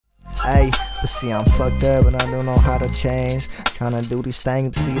Ayy, but see I'm fucked up and I don't know how to change. Tryna do these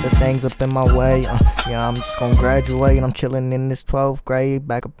things, see the things up in my way. Yeah, I'm just gonna graduate. I'm chilling in this 12th grade.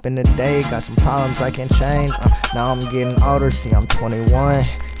 Back up in the day, got some problems I can't change. Now I'm getting older, see I'm 21.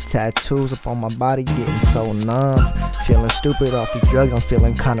 Tattoos up on my body, getting so numb. Feeling stupid off these drugs, I'm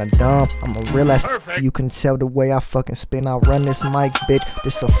feeling kinda dumb. I'm a real ass, you can tell the way I fucking spin. I run this mic, bitch.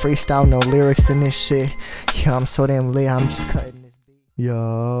 This a freestyle, no lyrics in this shit. Yeah, I'm so damn lit, I'm just cutting this beat.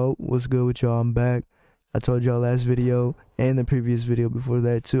 Yo, what's good with y'all? I'm back. I told y'all last video and the previous video before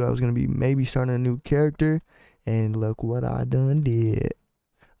that too, I was gonna be maybe starting a new character. And look what I done did.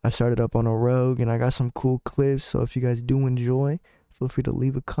 I started up on a Rogue and I got some cool clips. So if you guys do enjoy, feel free to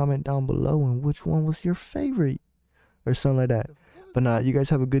leave a comment down below and which one was your favorite or something like that. But nah, you guys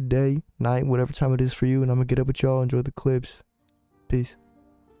have a good day, night, whatever time it is for you, and I'm gonna get up with y'all. Enjoy the clips. Peace.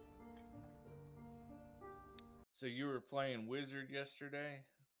 So you were playing Wizard yesterday?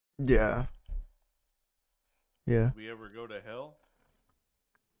 Yeah. Yeah. Did we ever go to hell?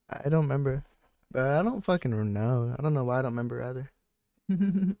 I don't remember. But I don't fucking know. I don't know why I don't remember either. Oh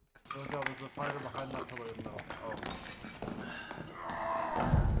god, there's a fighter behind that pillar. No. Oh.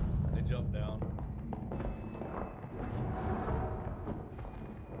 They jumped down.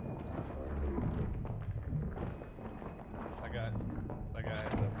 I got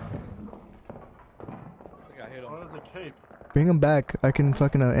his up. I think I hit him. Oh, there's a cape. Bring him back. I can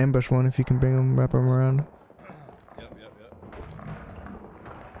fucking ambush one if you can bring him, wrap him around. Yep.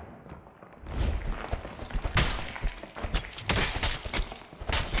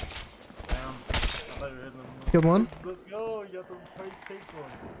 Damn. I thought you were hitting him. Killed one. Let's go. You got the cape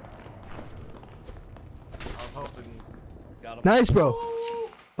going. I was hoping. Got him. Nice, bro. Oh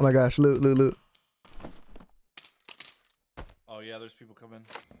my gosh. Loot. Oh yeah, there's people coming.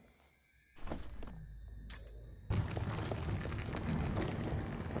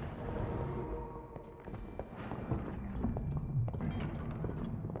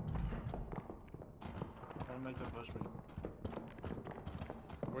 Trying to make them push me.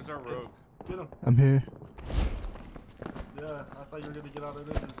 Where's our rogue? Get him. I'm here. Yeah, I thought you were gonna get out of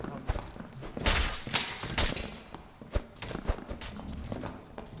this and come.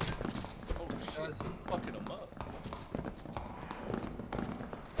 Oh shit, fucking him up.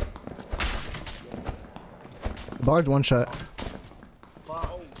 Bard's one shot.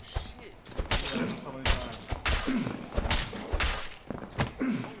 Fuck. Oh shit. Yeah, so many times.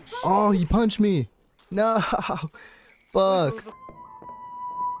 Oh, he punched me. No. Fuck. Yep.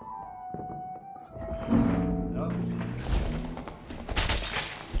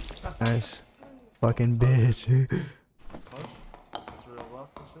 Nice. Fucking bitch. Push. It's real rough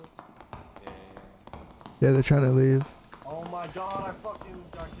and shit. Yeah, they're trying to leave. Oh my god, I fucking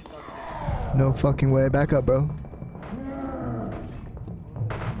got kicked out. No fucking way. Back up, bro.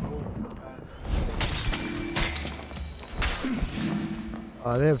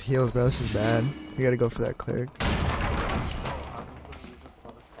 Oh, they have heals, bro. This is bad. You gotta go for that cleric.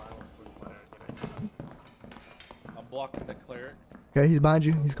 I'm blocking the cleric. Okay, he's behind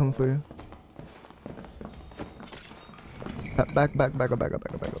you. He's coming for you. Back up.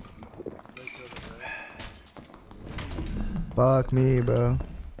 Fuck me, bro.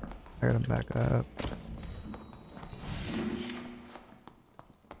 I gotta back up.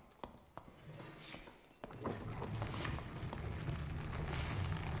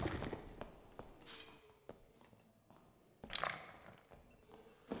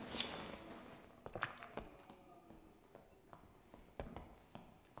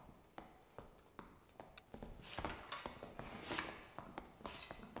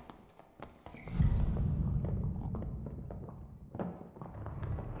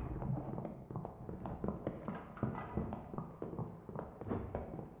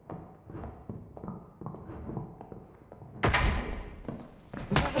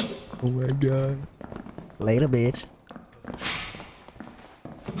 Oh my god. Later, bitch.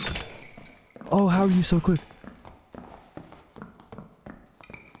 Oh, how are you so quick?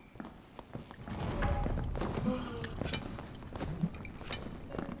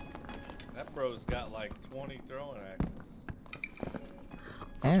 That bro's got like 20 throwing axes.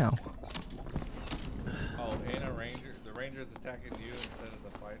 Ow. Oh, and a ranger. The ranger's attacking you instead of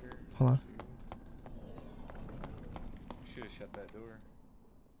the fighter. Hold on. You should have shut that door.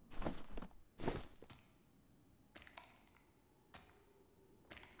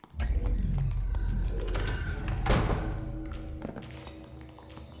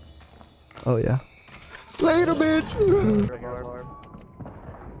 Oh yeah. Later, bitch.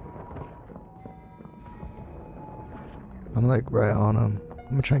 I'm like right on him. I'm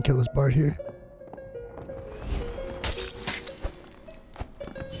gonna try and kill this Bard here.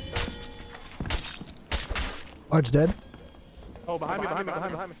 Bart's dead. Oh, behind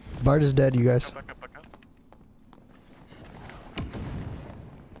me. Bart is dead, you guys. Back up.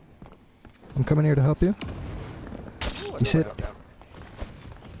 I'm coming here to help you. He's hit.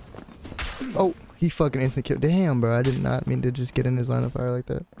 Oh, he fucking instant killed. Damn, bro. I did not mean to just get in his line of fire like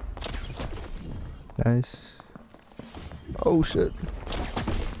that. Nice. Oh, shit.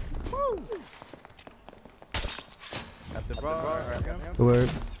 At the bar. Good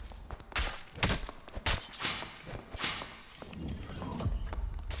word.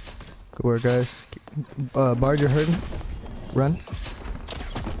 Good work, guys. Bard, you're hurting. Run.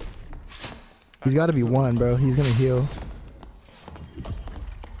 He's got to be one, bro. He's gonna heal.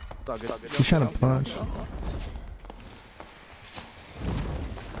 He's trying to punch.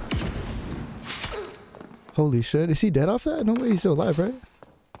 Holy shit. Is he dead off that? No way, he's still alive, right?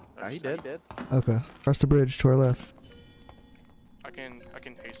 He dead. Okay. Across the bridge to our left. I can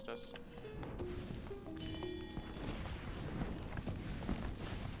haste us.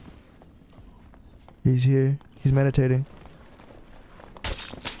 He's here. He's meditating.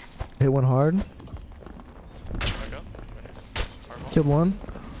 Hit one hard. There we go. Fireball. Killed one.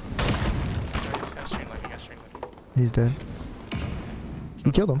 He has chain lightning, He's dead.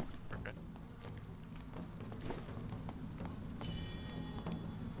 You killed him. We're good.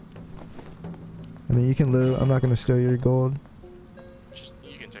 I mean, you can live. I'm not gonna steal your gold. Just,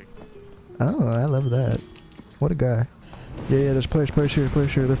 you can take. Oh, I love that. What a guy. Yeah, there's players here,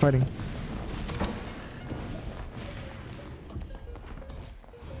 They're fighting.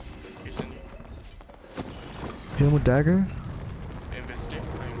 He's in. Hit him with dagger.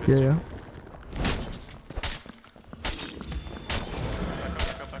 Yeah.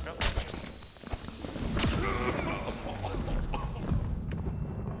 Back up.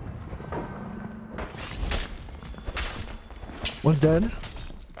 One's dead.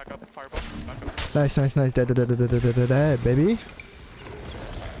 Back up, fireball. Back up. Nice. Dead, baby.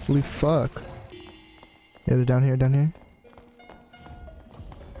 Holy fuck. Yeah, they're down here. I'm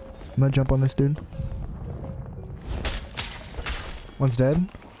gonna jump on this dude. One's dead.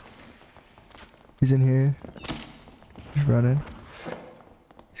 He's in here. He's running.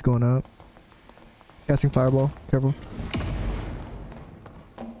 He's going up. Casting fireball. Careful.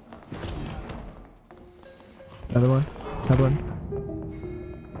 Another one.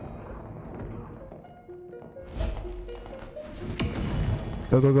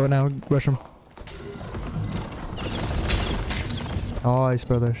 Go now. Rush him. Nice,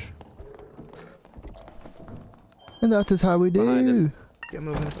 brothers. And that is how we do. Get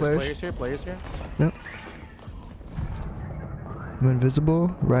moving, players. Players here. Yep. I'm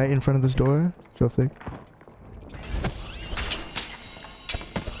invisible right in front of this door. So if they...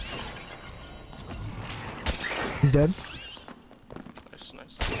 He's dead.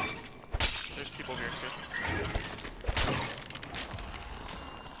 Nice. There's people here too.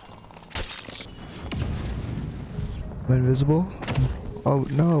 I'm invisible. Oh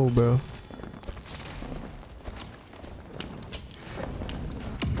no, bro.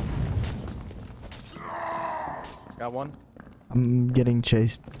 Got one. I'm getting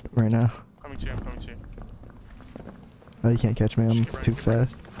chased right now. I'm coming to you. Oh, you can't catch me. I'm too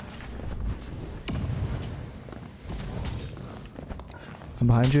fast. I'm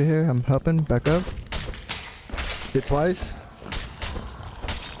behind you here. I'm helping. Back up. Hit twice.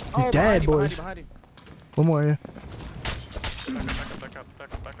 He's dead, boys. Behind you. One more, yeah.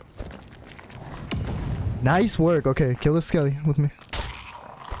 Back up. Nice work. Okay, kill this skelly with me.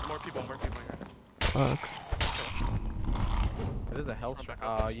 More people here. Fuck. It is a health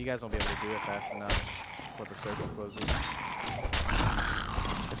shrine. You guys won't be able to do it fast enough before the circle closes.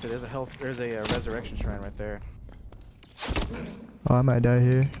 So there's a resurrection shrine right there. Oh, I might die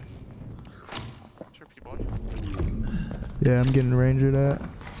here. Sure, people on you. Yeah, I'm getting rangered at.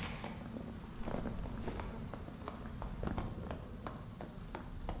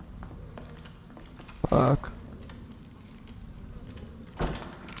 Fuck.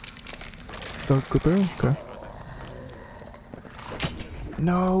 Go through? Okay.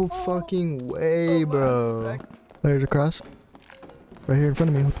 No fucking way, bro. There's a cross. Right here in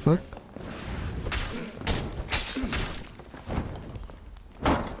front of me. What the fuck?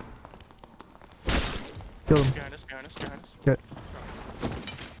 Kill him. Behind us. Okay.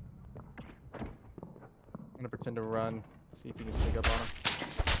 I'm gonna pretend to run. See if you can sneak up on him.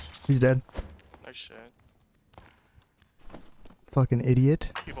 He's dead. Nice shit. Fucking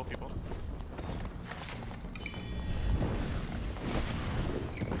idiot. People.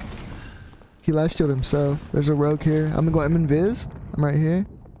 He lifestealed himself. There's a rogue here. I'm invis. I'm right here.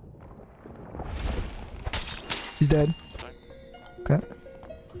 He's dead. Okay.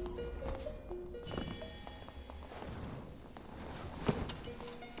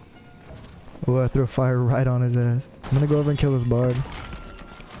 Oh, I threw a fire right on his ass. I'm gonna go over and kill this bard.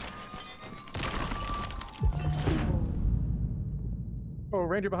 Oh,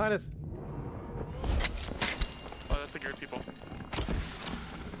 ranger behind us. Oh, that's the geared people.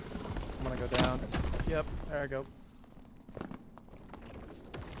 I'm gonna go down. Yep, there I go.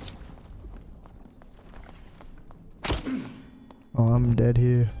 Oh, I'm dead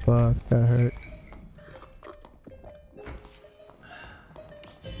here. Fuck, that hurt.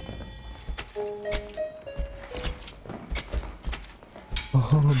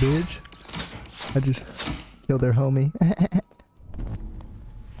 Oh, bitch. I just killed their homie.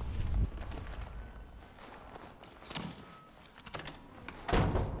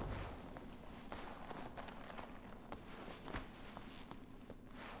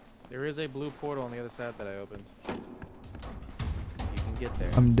 There is a blue portal on the other side that I opened. You can get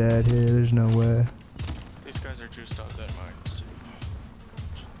there. I'm dead here. There's no way. These guys are juiced out their minds, dude.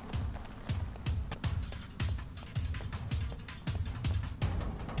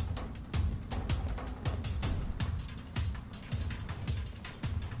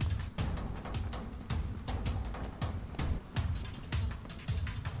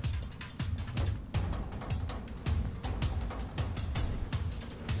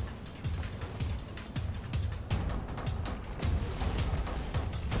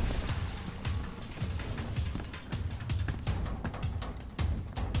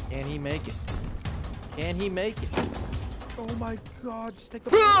 Can he make it? Can he make it? Oh my god, just take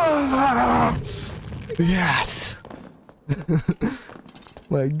the Yes!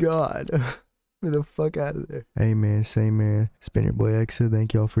 My god. Get the fuck out of there. Hey man, same man. It's been your boy Exa.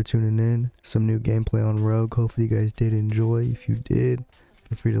 Thank y'all for tuning in. Some new gameplay on Rogue. Hopefully you guys did enjoy. If you did,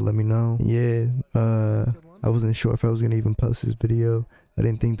 feel free to let me know. Yeah, I wasn't sure if I was gonna even post this video. I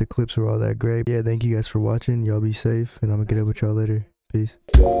didn't think the clips were all that great. Yeah, thank you guys for watching. Y'all be safe, and I'm gonna get up with y'all later. Peace.